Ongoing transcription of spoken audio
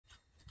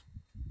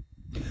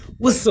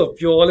What's up,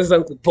 y'all? It's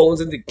Uncle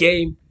Bones in the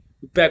game.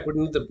 We're back with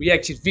another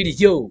reaction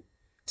video.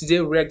 Today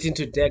we're reacting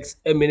to Dax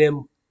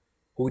Eminem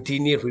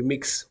Houdini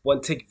remix one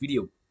take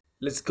video.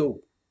 Let's go.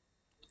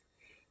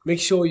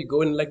 Make sure you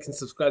go and like and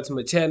subscribe to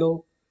my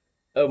channel.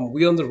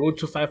 We're on the road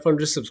to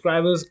 500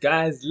 subscribers.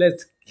 Guys,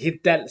 let's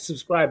hit that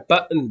subscribe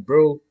button,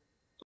 bro.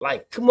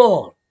 Like, come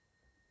on.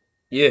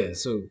 Yeah,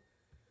 so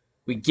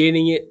we're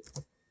gaining it.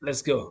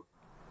 Let's go.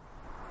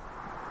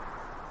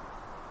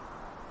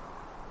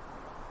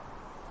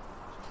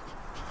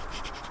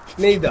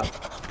 Neither.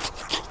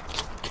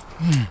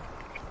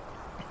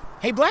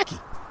 Hey, Blackie,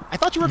 I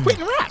thought you were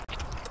quitting rap.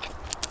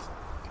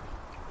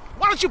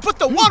 Why don't you put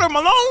the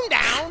watermelon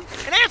down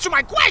and answer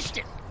my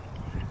question?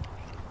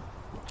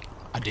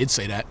 I did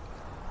say that,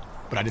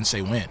 but I didn't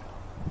say when.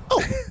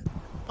 Oh,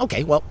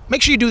 okay, well,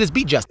 make sure you do this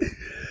beat justice.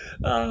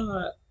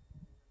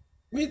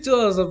 Me too.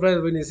 I was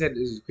surprised when he said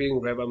he's quitting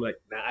rap. I'm like,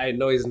 nah, I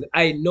know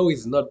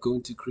he's not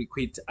going to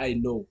quit. I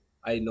know,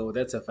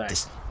 that's a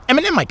fact.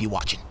 Eminem might be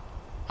watching.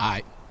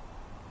 I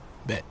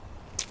bet.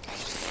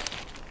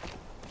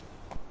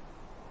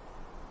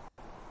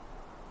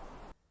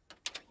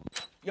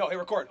 Yo, hey,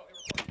 record.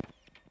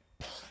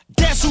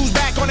 Guess who's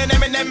back on an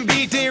Eminem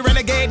beat? Dear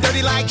renegade,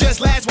 dirty like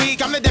just last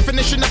week. I'm the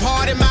definition of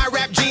hard in my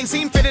rap jeans.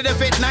 Seem fitted to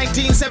fit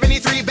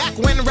 1973, back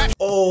when rap.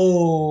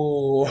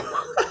 Oh,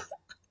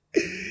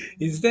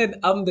 he said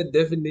I'm the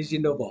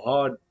definition of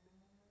hard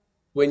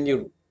when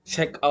you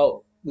check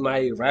out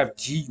my rap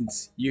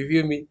jeans. You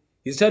hear me?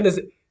 He's trying to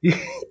say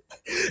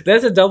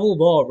that's a double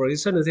ball, bro.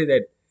 He's trying to say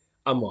that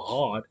I'm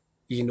hard.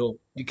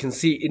 You can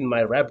see in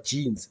my rap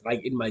jeans,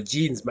 like in my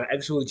jeans, my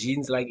actual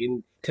jeans, like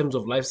in terms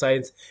of life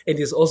science. And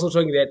he's also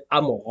talking that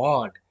I'm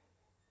hard.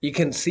 You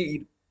can see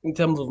it in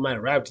terms of my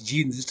rap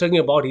jeans. He's talking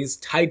about his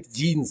tight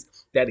jeans,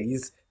 that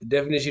is the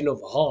definition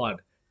of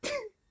hard.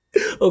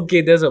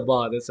 Okay, that's a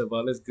bar. Let's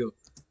go.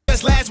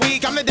 Just last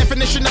week, I'm the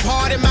definition of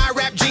hard in my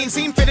rap jeans.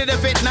 Seem fitted to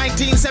fit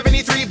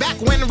 1973, back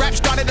when rap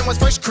started and was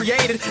first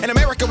created, and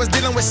America was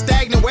dealing with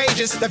stagnant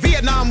wages, the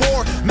Vietnam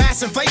War,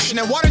 mass inflation,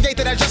 and Watergate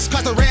that had just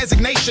caused the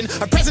resignation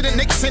of President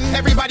Nixon.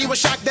 Everybody was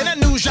shocked. Then a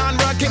new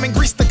genre came and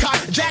greased the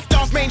cop, jacked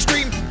off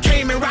mainstream,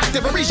 came and rocked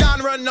every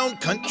genre known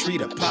country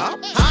to pop.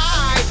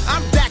 Hi,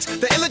 I'm Dax,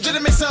 the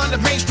illegitimate son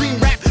of mainstream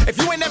rap. If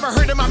you ain't never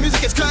heard of my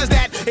music, it's cause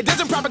that it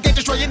doesn't propagate,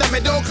 destroying the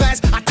middle class.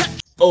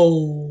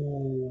 Oh,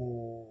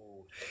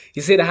 he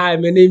said, hi,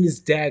 my name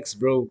is Dax,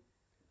 bro.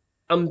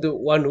 I'm the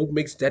one who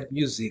makes that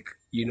music,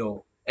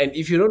 And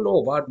if you don't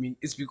know about me,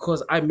 it's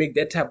because I make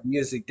that type of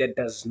music that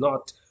does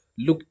not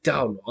look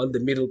down on the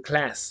middle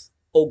class.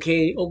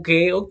 Okay.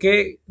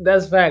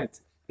 That's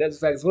fact. That's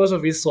fact. Most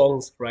of his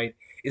songs, right,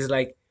 is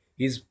like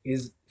he's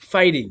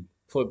fighting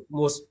for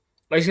most,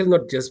 actually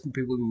not just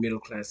people in the middle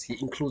class. He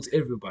includes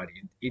everybody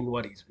in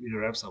what he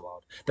raps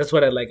about. That's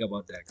what I like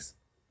about Dax.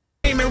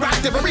 And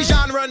rocked every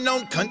genre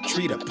known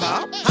country to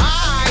pop.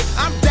 Hi,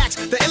 I'm Dax,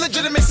 the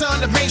illegitimate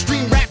son of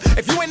mainstream rap.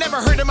 If you ain't never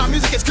heard of my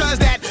music, it's cause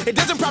that it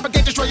doesn't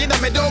propagate, destroying the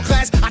middle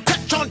class. I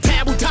touch on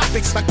taboo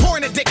topics like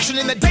porn addiction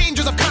and the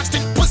dangers of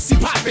constant pussy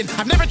popping.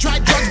 I've never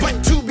tried drugs,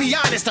 but to be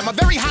honest, I'm a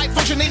very high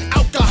functioning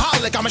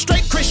alcoholic. I'm a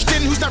straight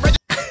Christian who's not registered.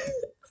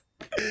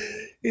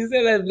 He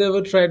said I've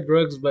never tried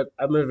drugs, but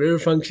I'm a very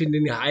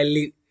functioning,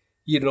 highly,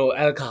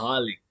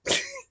 alcoholic.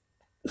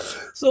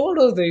 So what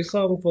was the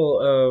song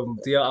for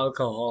Dear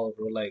Alcohol,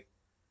 bro? Like,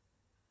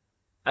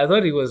 I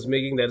thought he was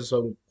making that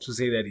song to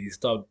say that he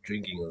stopped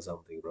drinking or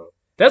something, bro.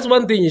 That's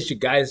one thing you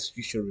should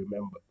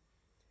remember.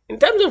 In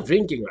terms of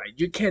drinking, right?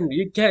 You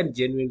can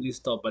genuinely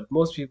stop, but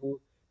most people,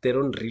 they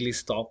don't really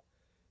stop.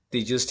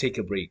 They just take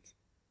a break.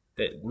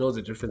 They know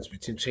the difference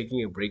between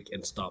taking a break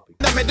and stopping.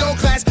 The middle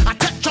class, I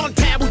touch on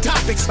taboo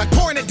topics like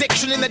porn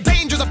addiction and the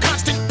dangers of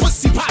constant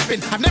pussy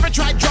popping. I've never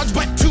tried drugs,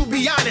 but to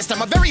be honest,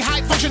 I'm a very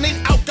high functioning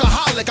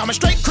alcoholic. I'm a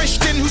straight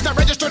Christian who's not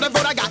registered to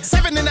vote. I got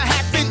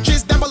 7.5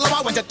 inches down below.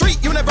 I went to 3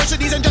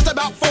 universities and just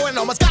about 4, and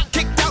almost got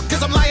kicked out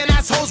cause I'm lying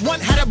assholes.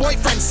 One had a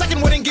boyfriend,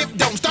 second wouldn't give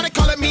dome, started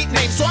calling me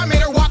names, so I made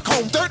her walk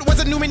home. Third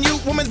was a Newman U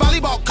women's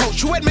volleyball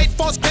coach who had made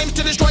false claims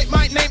to destroy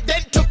my name,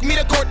 then took me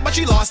to court, but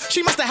she lost.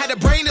 She must have had a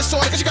brain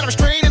disorder cause she got a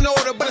restraining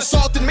order, but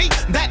assaulted me.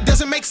 That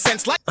doesn't make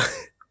sense. Like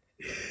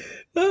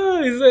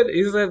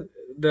he said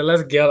the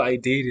last girl I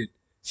dated,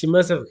 she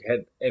must have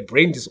had a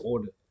brain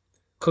disorder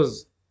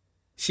because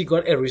she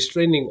got a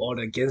restraining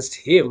order against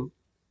him,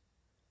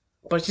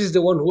 but she's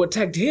the one who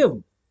attacked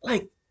him.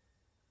 Like,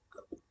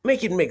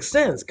 make it make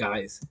sense,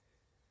 guys.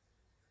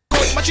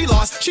 But she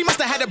lost. She must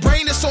have had a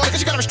brain disorder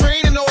because she got a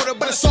restraining order,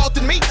 but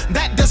assaulted me.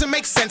 That doesn't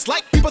make sense.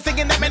 Like people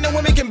thinking that men and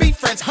women can be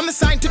friends. I'm the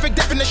scientific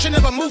definition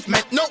of a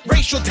movement. No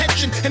racial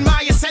tension in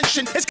my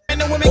ascension. It's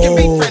men and women can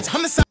be friends.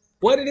 I'm the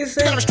What did he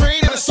say? Got a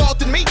restrained and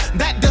assaulted me.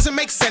 That doesn't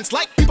make sense.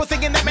 Like people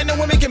thinking that men and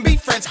women can be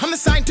friends. I'm the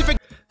scientific.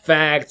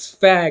 Facts.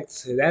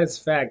 That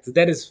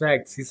is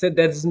facts. He said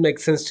that doesn't make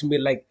sense to me,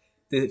 like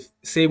the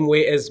same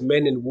way as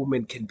men and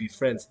women can be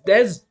friends.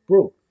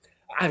 Bro,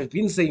 I've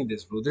been saying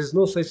this, bro. There's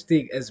no such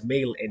thing as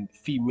male and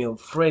female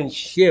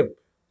friendship.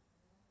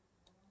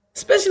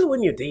 Especially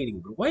when you're dating,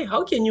 bro. Why?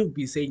 How can you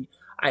be saying,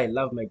 I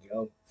love my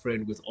girl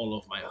friend with all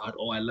of my heart,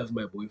 or I love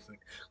my boyfriend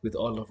with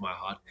all of my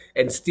heart,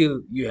 and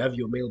still you have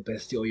your male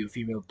bestie or your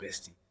female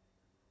bestie.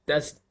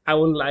 That's I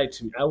won't lie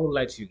to me. I won't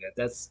lie to you guys.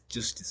 That's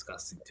just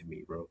disgusting to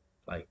me, bro.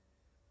 Like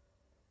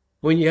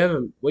when you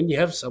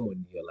have someone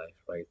in your life,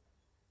 right?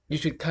 You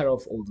should cut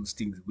off all those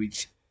things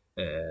which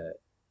uh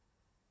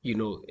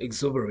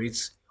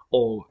exuberates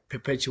or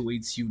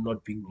perpetuates you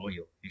not being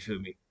loyal. You feel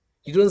me?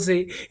 You don't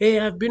say, "Hey,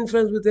 I've been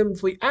friends with them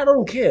for." I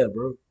don't care,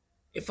 bro.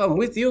 If I'm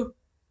with you,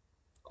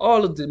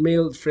 all of the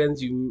male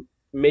friends you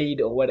made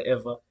or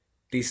whatever,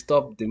 they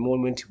stop the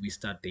moment we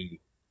start dating.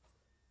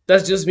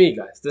 That's just me,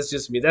 guys. That's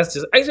just me. That's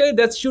just actually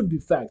that should be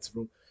facts,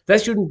 bro.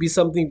 That shouldn't be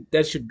something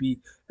that should be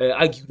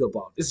argued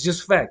about. It's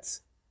just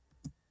facts.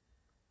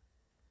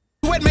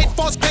 Who had made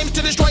false claims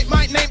to destroy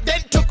my name,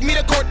 then took me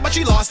to court, but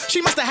she lost.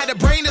 She must have had a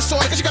brain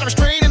disorder, cause she got a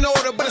restraining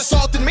order, but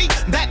assaulted me.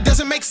 That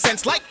doesn't make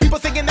sense. Like people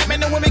thinking that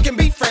men and women can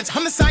be friends.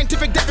 I'm the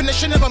scientific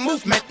definition of a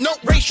movement. No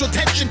racial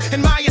tension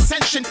in my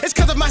ascension. It's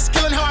cause of my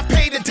skill and how I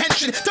paid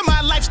attention to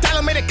my lifestyle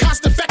and made it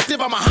cost effective.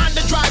 I'm a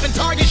Honda driving,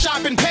 Target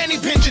shopping, penny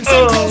pinching.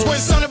 Some clothes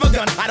wearing son of a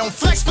gun. I don't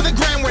flex for the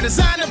gram, wear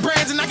designer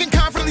brands, and I can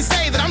confidently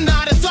say that I'm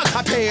not a thug.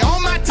 I pay all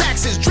my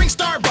taxes, drink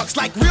Starbucks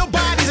like real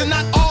bodies and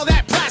not all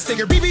that plastic.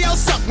 Your BBL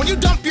suck when you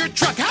dump your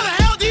truck. How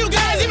the hell do you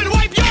guys even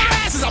wipe your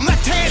asses? I'm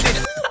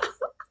left-handed.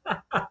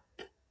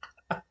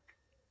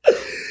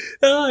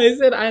 Oh, I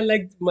said I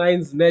like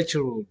mine's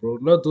natural, bro.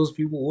 Not those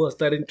people who are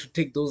starting to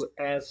take those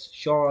ass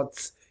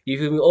shots. You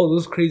feel me? All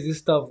those crazy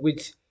stuff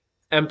which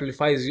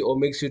amplifies you or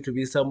makes you to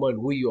be someone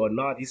who you are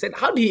not. He said,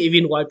 "How do you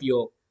even wipe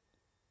your?"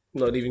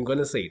 Not even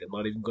gonna say it. I'm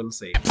not even gonna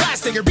say it.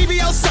 Plastic, your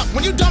BBL suck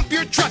when you dump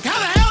your truck. How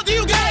the hell do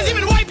you guys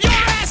even wipe your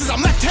asses?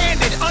 I'm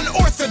left-handed,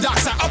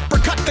 unorthodox. I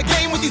uppercut the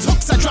game with these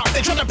hooks I drop.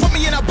 They try to put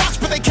me in a box,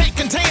 but they can't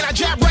contain. I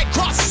jab right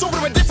cross over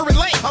to a different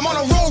lane. I'm on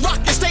a roll, rock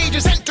your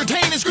stages,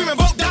 entertaining, screaming,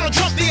 vote Donald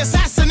Trump, the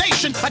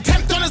assassination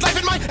attempt on his life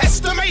in my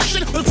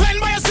estimation was planned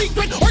by a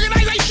secret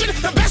organization.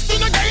 The best in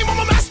the game, I'm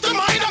a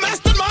mastermind, a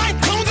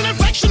mastermind. Clones and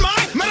inflection, my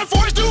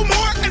metaphors do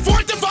more and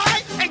fortify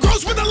and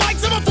gross with the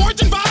likes of a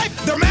Fortune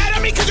 5. They're mad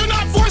at me because you're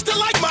not forced to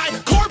like my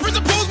core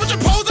principles, which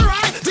oppose their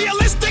eye.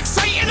 Dealistic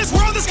Satan, this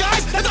world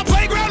disguised as a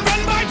playground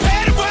run by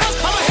pedophiles.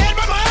 I'm ahead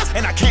by miles,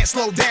 and I can't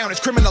slow down. It's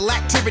criminal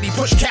activity,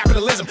 push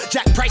capitalism,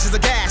 jack prices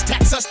of gas,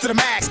 tax us to the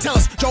max. Tell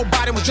us Joe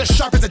Biden was just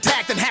sharp as a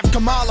tack, then have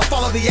Kamala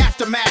follow the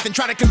aftermath and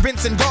try to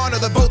convince and garner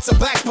the votes of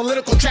blacks.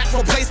 Political track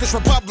for replace this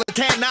republic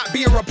cannot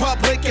be a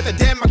republic if the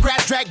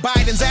Democrats drag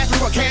Biden's ass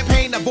through a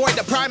campaign. Avoid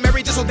the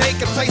primary just so they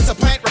can place a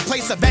plant,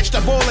 replace a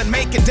vegetable, and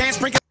make it dance.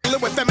 Sprinkle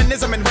it with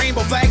feminism and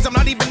rainbow flags. I'm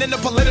not even into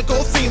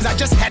political themes. I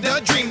just had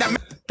a dream that.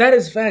 That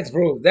is facts,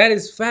 bro. That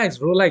is facts,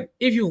 bro. Like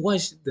if you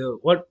watch the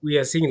what we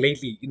are seeing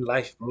lately in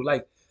life, bro,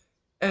 like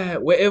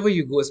wherever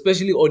you go,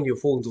 especially on your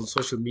phones, on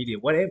social media,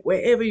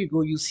 wherever you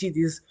go, you see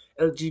this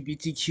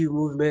LGBTQ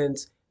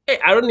movement. Hey,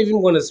 I don't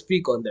even want to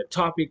speak on that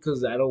topic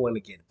because I don't want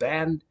to get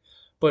banned.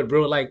 But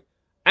bro, like,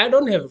 I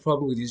don't have a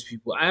problem with these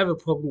people. I have a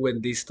problem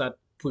when they start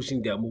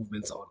pushing their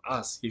movements on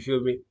us. You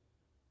feel me?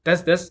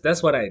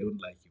 That's what I don't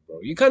like, you bro.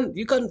 You can't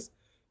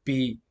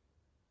be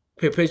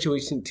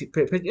perpetuating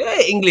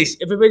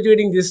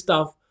this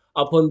stuff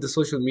upon the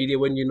social media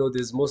when you know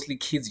there's mostly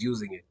kids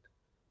using it.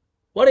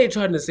 What are you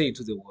trying to say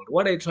to the world?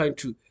 What are you trying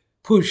to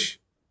push?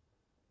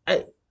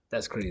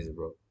 That's crazy,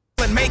 bro.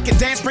 And make it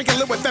dance, sprinkle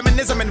it with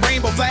feminism and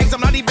rainbow flags. I'm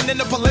not even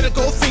into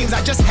political themes.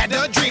 I just had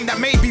a dream that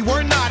maybe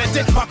we're not a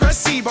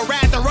democracy, but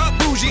rather a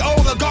bougie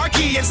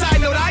oligarchy. And side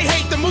note, I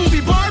hate the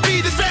movie Barbie.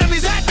 This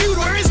family's at feud.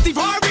 Where is Steve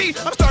Harvey?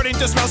 I'm starting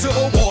to smell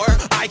civil war.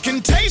 I can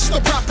taste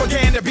the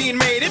propaganda being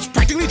made. It's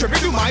practically dripping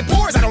through my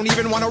pores. I don't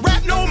even want to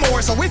rap no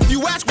more. So if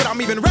you ask what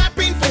I'm even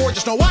rapping for,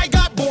 just know I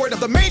got bored of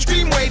the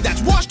mainstream wave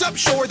that's washed up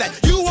shore that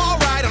you all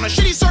ride on a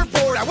shitty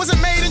surfboard. I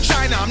wasn't made in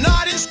China. I'm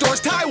not in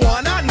stores.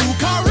 Taiwan, I knew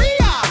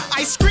Korea.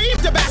 I scream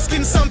to bask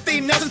in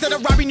something else instead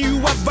of robbing you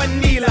of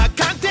vanilla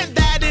content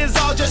that is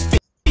all just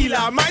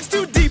fila. Mine's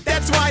too deep,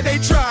 that's why they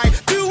try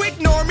to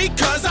ignore me,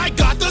 cause I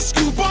got the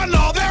scoop on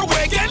all their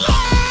wicked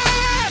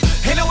lies.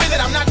 Ain't no way that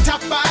I'm not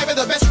top 5 of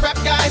the best rap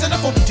guys in the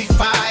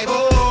 45.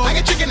 Oh, I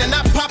get chicken and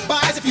not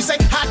Popeyes. If you say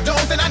I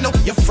don't, then I know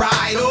you're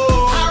fried.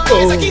 Oh, I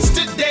rise like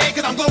Easter Day,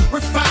 cause I'm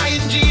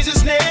glorifying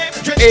Jesus' name.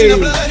 Drenched in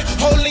the blood,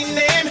 holy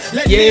name.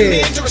 Let him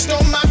in to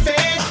restore my fame.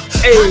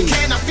 I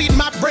cannot feed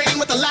my brain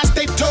with the lies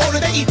they've told of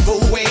their evil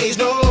ways.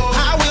 No,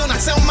 I will not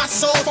sell my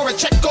soul for a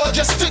check or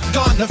just to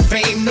garner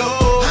fame. No,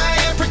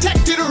 I am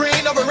protected,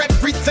 reign over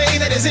everything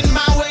that is in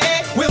my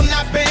way. Will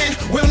not bend,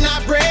 will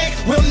not break,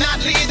 will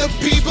not lead the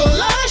people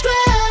astray.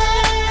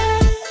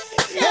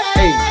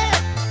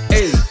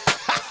 Hey.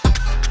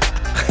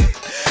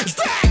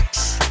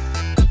 Stacks.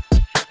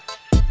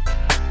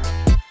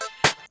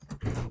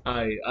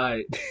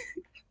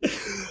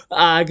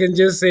 I can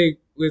just say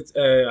with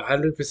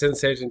 100%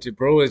 certainty,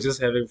 bro is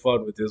just having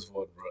fun with this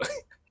one, bro.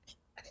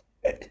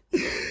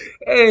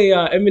 Hey,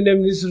 Eminem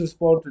needs to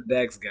respond to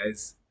Dax,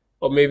 guys,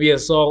 or maybe a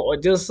song or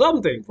just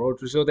something, bro,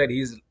 to show that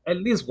he's at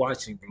least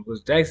watching, bro.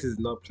 Because Dax is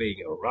not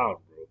playing around,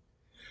 bro.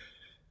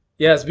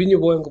 Yeah, it's been your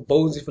boy Uncle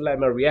Bones. If you like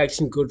my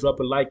reaction, go drop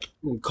a like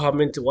and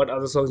comment what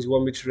other songs you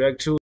want me to react to.